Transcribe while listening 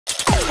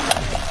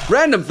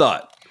Random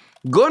thought.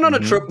 Going on a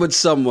Mhm. trip with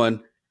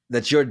someone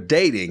that you're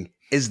dating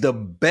is the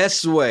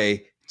best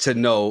way to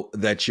know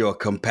that you're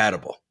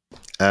compatible.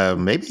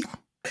 Maybe.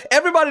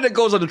 Everybody that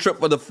goes on a trip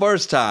for the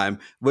first time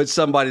with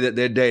somebody that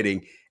they're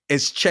dating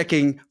is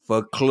checking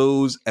for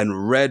clues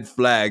and red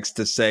flags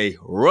to say,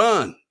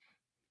 run.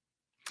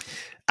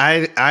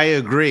 I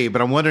agree,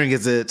 but I'm wondering,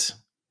 is it?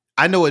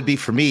 I know it'd be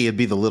for me. It'd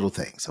be the little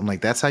things. I'm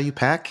like, that's how you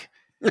pack.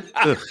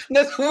 Ugh.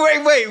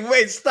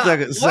 Wait, stop.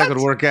 It's not going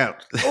to work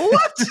out.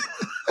 What?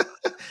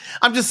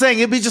 I'm just saying,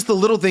 it'd be just the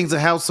little things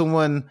of how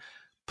someone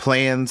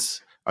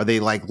plans. Are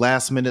they like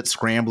last minute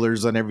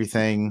scramblers on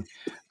everything?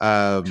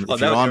 If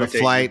you're on a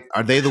flight,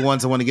 are they the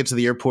ones that want to get to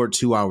the airport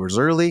 2 hours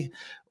early?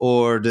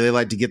 Or do they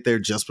like to get there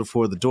just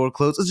before the door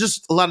closes? It's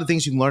just a lot of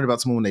things you can learn about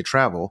someone when they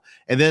travel.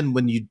 And then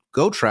when you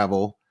go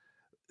travel,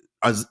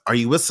 are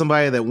you with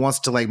somebody that wants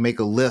to like make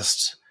a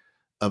list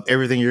of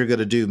everything you're going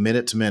to do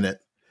minute to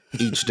minute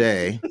each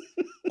day?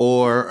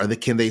 Or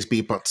can they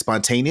be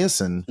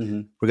spontaneous and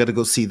we're going to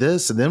go see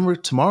this and then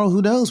tomorrow,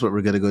 who knows what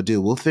we're going to go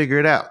do? We'll figure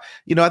it out.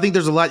 I think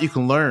there's a lot you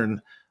can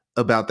learn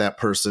about that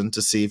person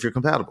to see if you're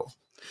compatible.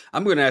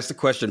 I'm going to ask the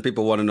question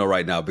people want to know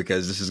right now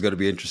because this is going to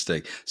be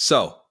interesting.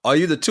 So are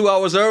you the 2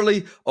 hours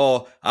early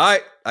or, all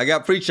right, I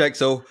got pre-check,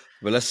 so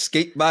let's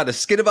skate by the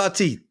skin of our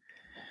teeth?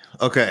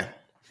 Okay.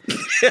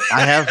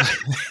 I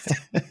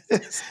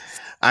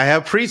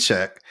have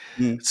pre-check.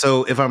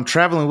 So if I'm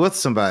traveling with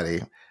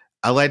somebody,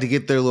 I like to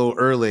get there a little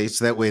early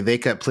so that way they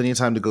got plenty of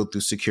time to go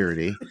through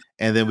security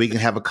and then we can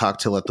have a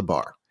cocktail at the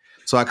bar.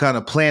 So I kind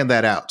of plan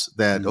that out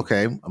that,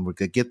 okay, we're going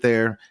to get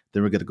there.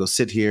 Then we're going to go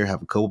sit here,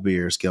 have a couple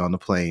beers, get on the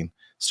plane,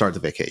 start the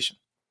vacation.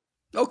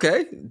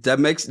 Okay. That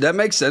makes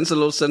sense. A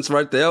little sense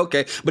right there.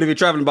 Okay. But if you're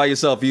traveling by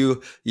yourself,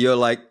 you're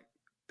like,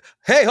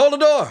 hey, hold the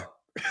door.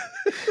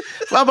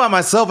 Well, by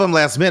myself, I'm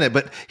last minute.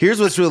 But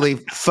here's what's really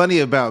funny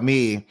about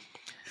me.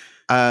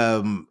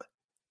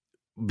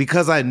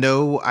 Because I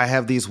know I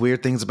have these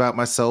weird things about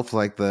myself,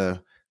 like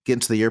the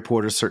getting to the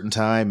airport at a certain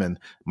time and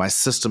my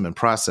system and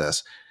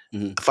process.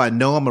 If I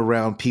know I'm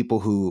around people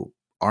who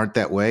aren't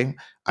that way,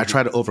 I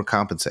try to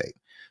overcompensate.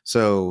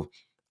 So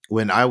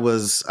when I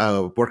was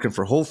working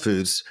for Whole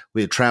Foods,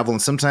 we would travel,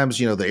 and sometimes,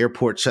 the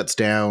airport shuts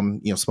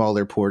down, small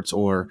airports,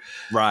 or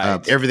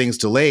everything's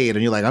delayed,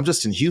 and you're like, I'm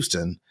just in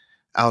Houston,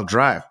 I'll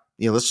drive.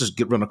 Let's just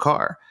run a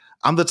car.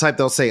 I'm the type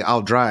that'll say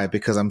I'll drive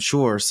because I'm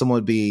sure someone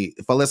would be,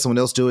 if I let someone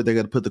else do it, they're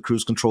going to put the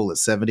cruise control at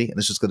 70 and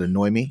it's just going to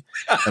annoy me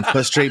and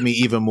frustrate me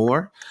even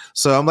more.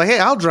 So I'm like, hey,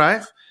 I'll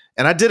drive.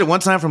 And I did it one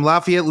time from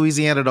Lafayette,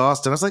 Louisiana to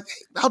Austin. I was like,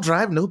 hey, I'll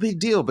drive, no big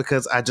deal,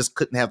 because I just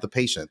couldn't have the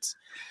patience.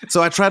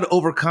 So I try to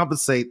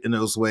overcompensate in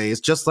those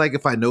ways. Just like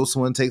if I know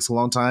someone takes a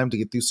long time to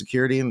get through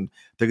security and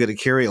they're going to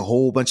carry a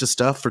whole bunch of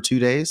stuff for 2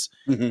 days,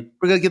 we're going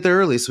to get there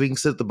early so we can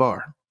sit at the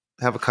bar,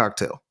 have a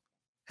cocktail.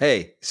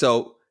 Hey,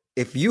 so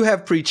if you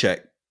have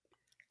pre-check,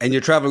 and you're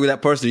traveling with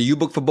that person, you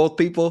book for both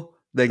people,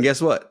 then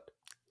guess what?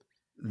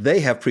 They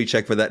have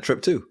pre-check for that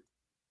trip too.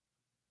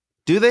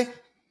 Do they?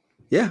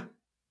 Yeah.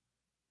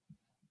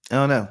 I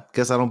don't know.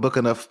 Guess I don't book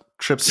enough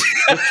trips.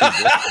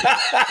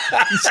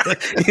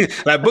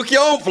 Like, book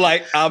your own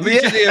flight. I'll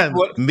meet you at the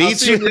airport.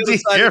 Meet you at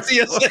the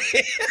airport.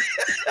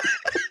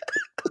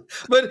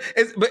 But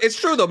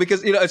it's true though,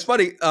 because it's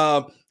funny.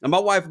 My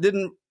wife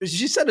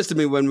she said this to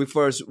me when we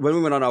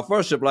went on our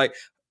first trip, like,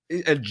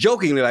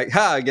 jokingly, like,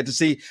 I get to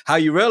see how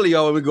you really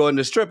are when we go on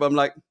this trip. I'm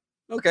like,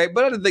 okay,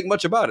 but I didn't think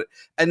much about it.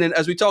 And then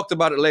as we talked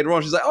about it later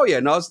on, she's like, oh yeah,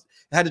 no, I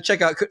had to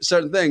check out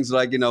certain things,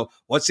 like,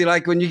 what's he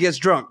like when you get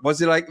drunk? What's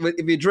he like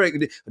if you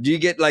drink? Do you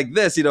get like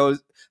this?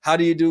 How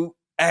do you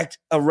act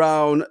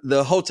around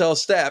the hotel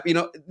staff?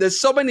 There's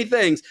so many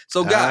things.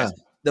 So guys,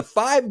 the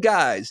 5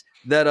 guys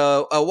that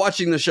are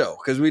watching the show,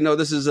 because we know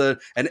this is an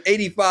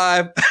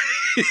 85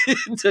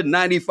 to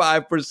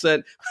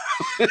 95%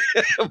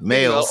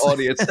 male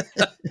audience.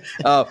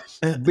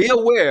 Be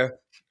aware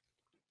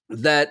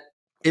that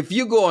if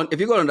you go on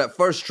that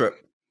first trip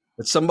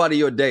with somebody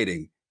you're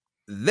dating,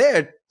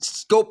 they're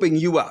scoping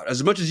you out.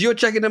 As much as you're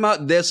checking them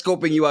out, they're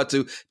scoping you out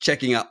too,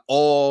 checking out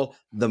all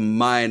the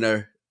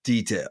minor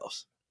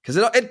details, because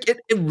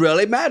it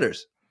really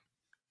matters.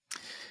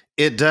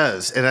 It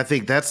does. And I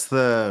think that's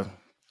the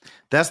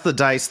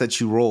dice that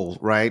you roll,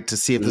 right? To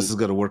see if this is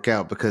going to work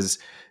out, because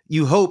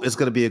you hope it's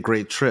going to be a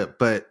great trip.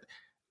 But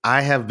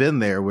I have been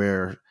there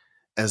where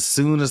as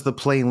soon as the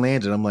plane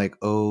landed, I'm like,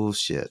 oh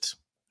shit,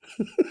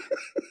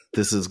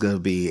 this is going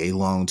to be a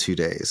long 2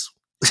 days.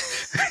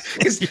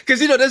 Because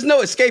there's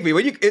no escaping.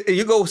 When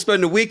you go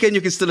spend the weekend,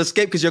 you can still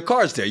escape because your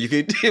car's there. You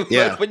can,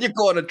 yeah. When you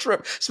go on a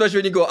trip, especially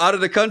when you go out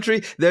of the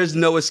country, there's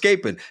no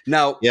escaping.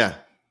 Now, yeah.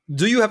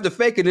 Do you have to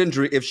fake an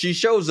injury if she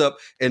shows up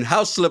in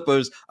house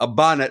slippers, a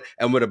bonnet,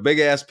 and with a big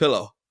ass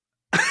pillow?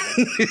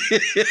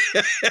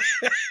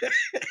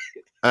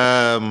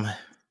 I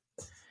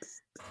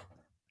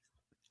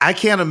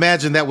can't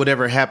imagine that would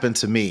ever happen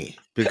to me,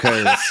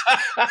 because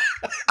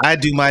I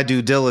do my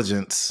due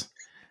diligence,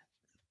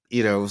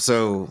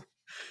 so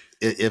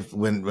if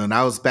when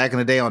I was back in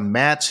the day on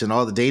Match and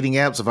all the dating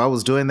apps, if I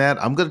was doing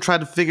that, I'm going to try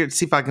to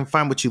see if I can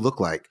find what you look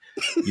like.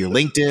 your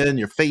LinkedIn,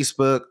 your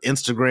Facebook,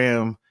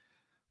 Instagram,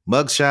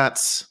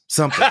 mugshots,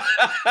 something.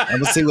 I'm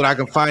gonna see what I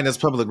can find as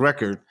public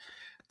record.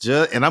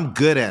 And I'm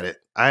good at it.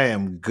 I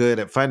am good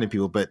at finding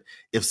people. But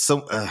if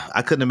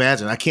I couldn't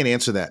imagine. I can't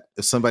answer that.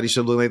 If somebody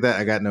should look like that,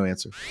 I got no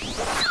answer.